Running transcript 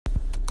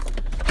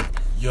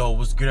Yo,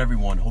 what's good,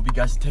 everyone? Hope you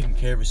guys are taking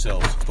care of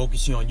yourselves,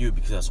 focusing on you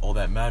because that's all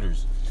that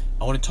matters.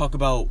 I want to talk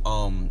about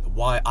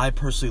why I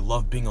personally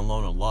love being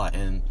alone a lot,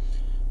 and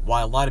why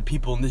a lot of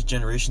people in this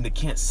generation, they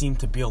can't seem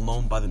to be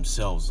alone by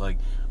themselves. Like,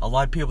 a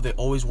lot of people, they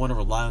always want to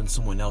rely on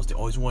someone else. They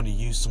always want to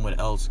use someone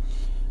else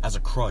as a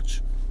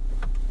crutch.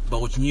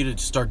 But what you need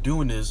to start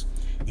doing is,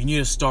 you need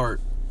to start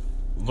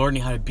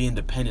learning how to be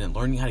independent,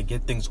 learning how to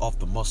get things off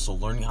the muscle,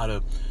 learning how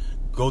to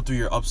go through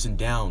your ups and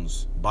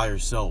downs by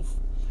yourself.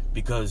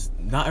 Because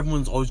not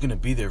everyone's always going to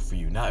be there for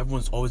you. Not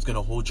everyone's always going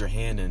to hold your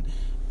hand. And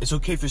it's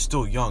okay if you're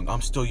still young.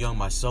 I'm still young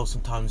myself.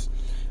 Sometimes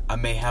I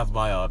may have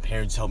my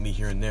parents help me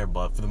here and there.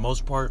 But for the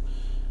most part,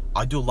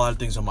 I do a lot of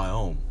things on my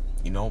own.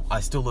 You know,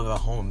 I still live at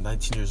home. I'm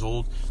 19 years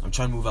old. I'm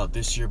trying to move out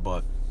this year.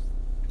 But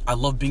I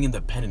love being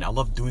independent. I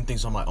love doing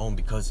things on my own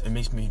because it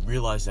makes me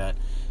realize that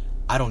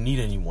I don't need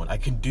anyone. I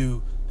can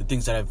do the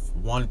things that I've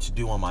wanted to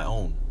do on my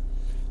own.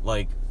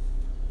 Like,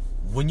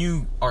 when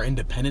you are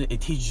independent,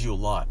 it teaches you a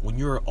lot. When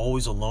you're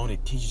always alone,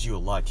 it teaches you a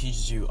lot. It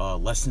teaches you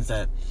lessons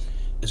that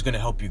is going to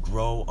help you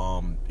grow.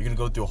 You're going to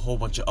go through a whole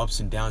bunch of ups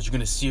and downs. You're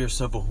going to see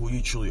yourself for who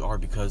you truly are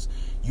because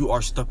you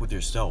are stuck with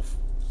yourself.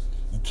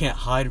 You can't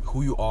hide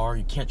who you are.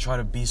 You can't try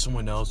to be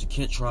someone else. You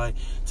can't try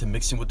to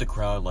mix in with the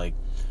crowd. Like,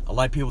 a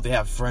lot of people, they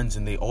have friends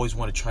and they always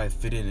want to try to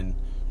fit in and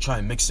try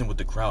and mix in with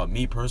the crowd.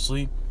 Me,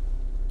 personally,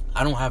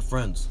 I don't have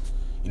friends.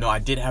 You know, I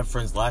did have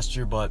friends last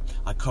year, but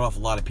I cut off a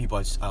lot of people.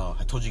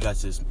 I told you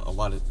guys this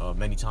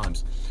many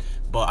times,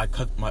 but I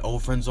cut my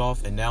old friends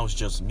off, and now it's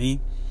just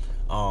me.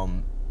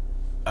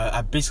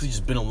 I've basically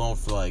just been alone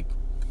for like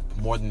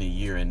more than a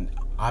year, and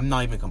I'm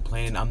not even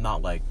complaining. I'm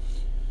not worried.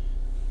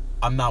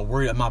 I'm not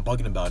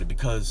bugging about it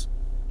because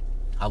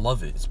I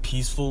love it. It's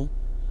peaceful.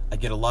 I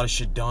get a lot of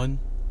shit done.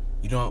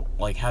 You don't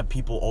like have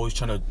people always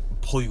trying to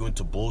pull you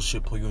into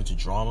bullshit, pull you into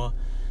drama.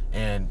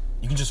 And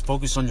you can just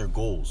focus on your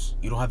goals.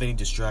 You don't have any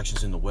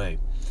distractions in the way.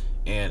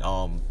 And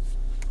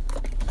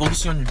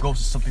focusing on your goals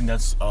is something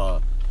that's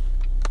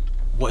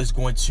what is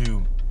going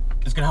to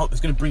help. It's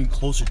going to bring you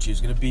closer to you.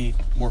 It's going to be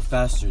more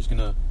faster. It's going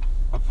to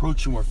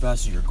approach you more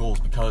faster, your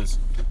goals, because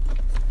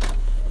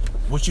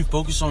what you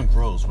focus on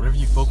grows. Whatever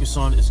you focus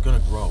on is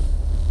going to grow.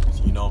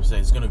 You know what I'm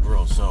saying? It's going to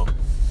grow. So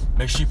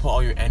make sure you put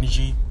all your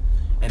energy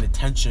and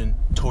attention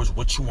towards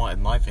what you want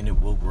in life, and it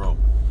will grow.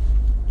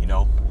 You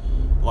know,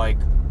 like,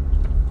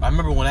 I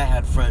remember when I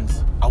had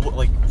friends, I would,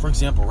 like, for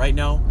example, right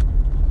now,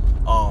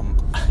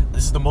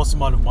 this is the most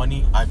amount of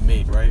money I've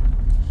made, right?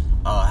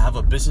 I have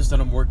a business that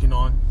I'm working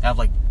on. I have,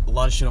 like, a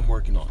lot of shit I'm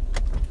working on.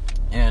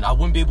 And I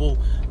wouldn't be able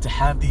to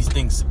have these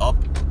things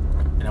up,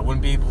 and I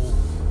wouldn't be able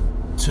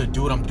to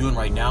do what I'm doing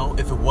right now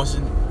if it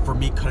wasn't for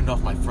me cutting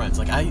off my friends.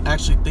 Like, I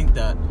actually think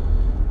that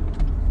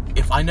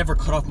if I never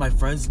cut off my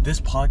friends,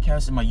 this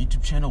podcast and my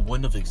YouTube channel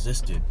wouldn't have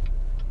existed.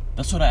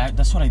 That's what I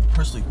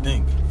personally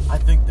think. I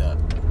think that.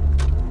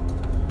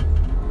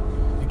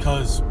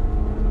 Because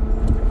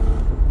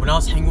when I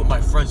was hanging with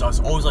my friends, I was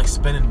always like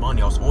spending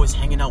money. I was always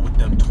hanging out with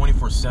them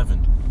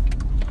 24/7.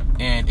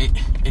 And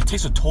it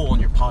takes a toll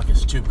on your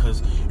pockets too,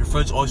 because your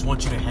friends always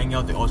want you to hang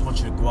out. They always want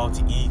you to go out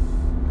to eat.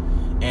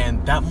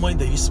 And that money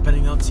that you're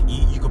spending out to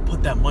eat, you can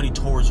put that money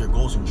towards your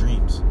goals and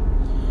dreams.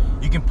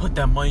 You can put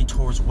that money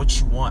towards what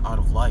you want out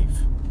of life.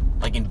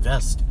 Like,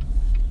 invest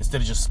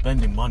instead of just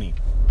spending money.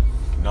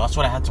 You know, that's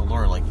what I had to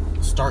learn. Like,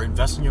 start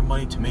investing your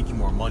money to make you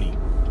more money.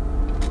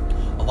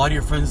 A lot of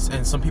your friends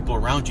and some people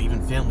around you,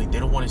 even family, they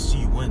don't want to see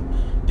you win.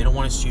 They don't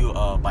want to see you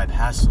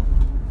bypass them.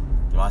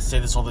 You know, I say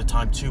this all the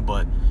time too,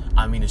 but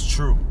I mean, it's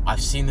true.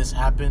 I've seen this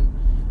happen.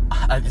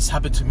 It's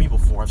happened to me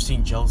before. I've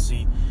seen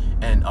jealousy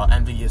and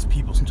envious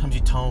people. Sometimes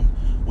you tell them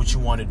what you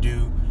want to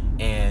do,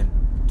 and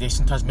they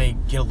sometimes may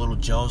get a little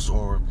jealous,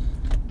 or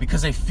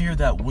because they fear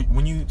that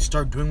when you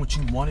start doing what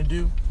you want to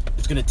do,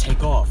 it's going to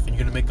take off, and you're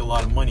going to make a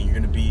lot of money. You're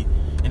going to be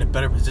in a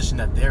better position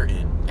that they're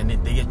in, and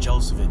they get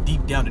jealous of it.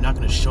 Deep down, they're not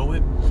going to show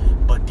it,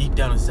 but deep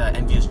down is that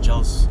envious,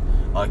 jealous.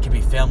 It can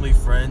be family,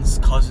 friends,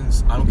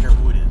 cousins. I don't care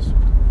who it is.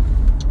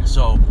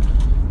 So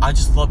I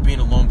just love being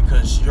alone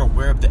because you're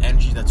aware of the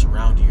energy that's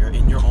around you. You're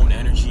in your own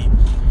energy.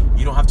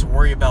 You don't have to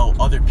worry about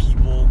other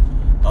people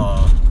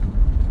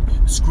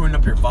screwing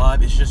up your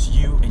vibe. It's just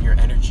you and your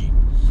energy,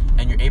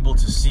 and you're able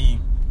to see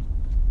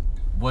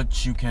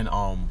what you can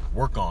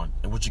work on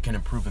and what you can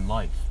improve in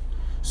life.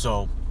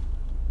 So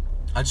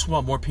I just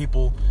want more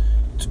people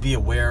to be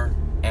aware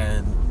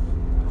and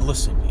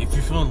listen. If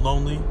you're feeling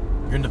lonely,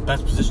 you're in the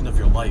best position of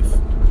your life.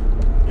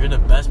 You're in the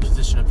best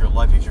position of your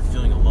life if you're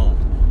feeling alone,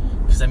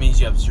 because that means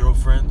you have zero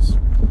friends,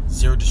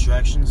 zero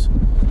distractions,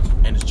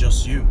 and it's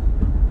just you.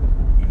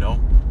 You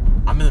know,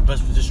 I'm in the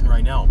best position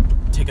right now.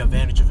 Take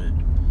advantage of it.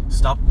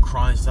 Stop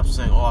crying. Stop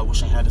saying, "Oh, I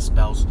wish I had a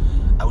spouse.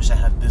 I wish I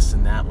had this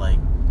and that." Like,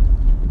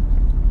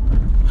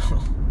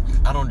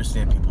 I don't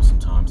understand people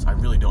sometimes. I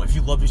really don't. If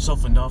you love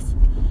yourself enough,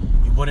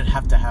 you wouldn't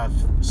have to have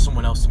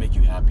someone else to make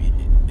you happy.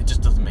 It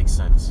just doesn't make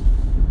sense.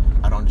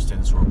 I don't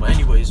understand this world. But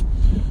anyways,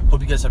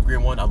 hope you guys have a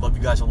great one. I love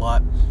you guys a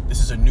lot.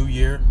 This is a new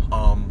year.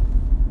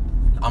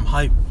 I'm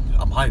hyped.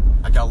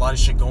 I got a lot of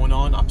shit going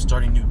on. I'm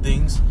starting new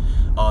things.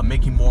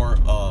 making more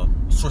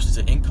sources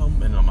of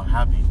income, and I'm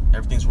happy.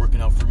 Everything's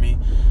working out for me.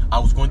 I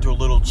was going through a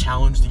little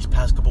challenge these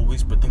past couple of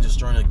weeks, but things are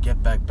starting to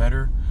get back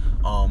better.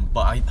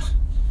 But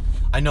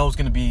I know it's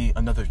going to be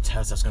another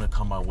test that's going to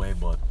come my way,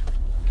 but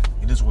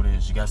it is what it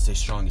is. You guys stay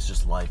strong. It's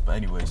just life. But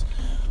anyways,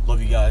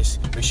 love you guys.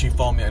 Make sure you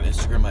follow me on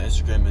Instagram. My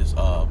Instagram is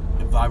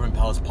Vibrant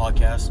Palace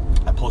Podcast.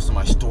 I post on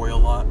my story a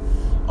lot.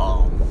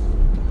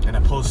 And I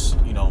post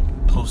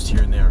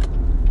here and there.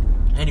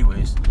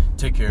 Anyways,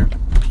 take care.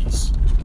 Peace.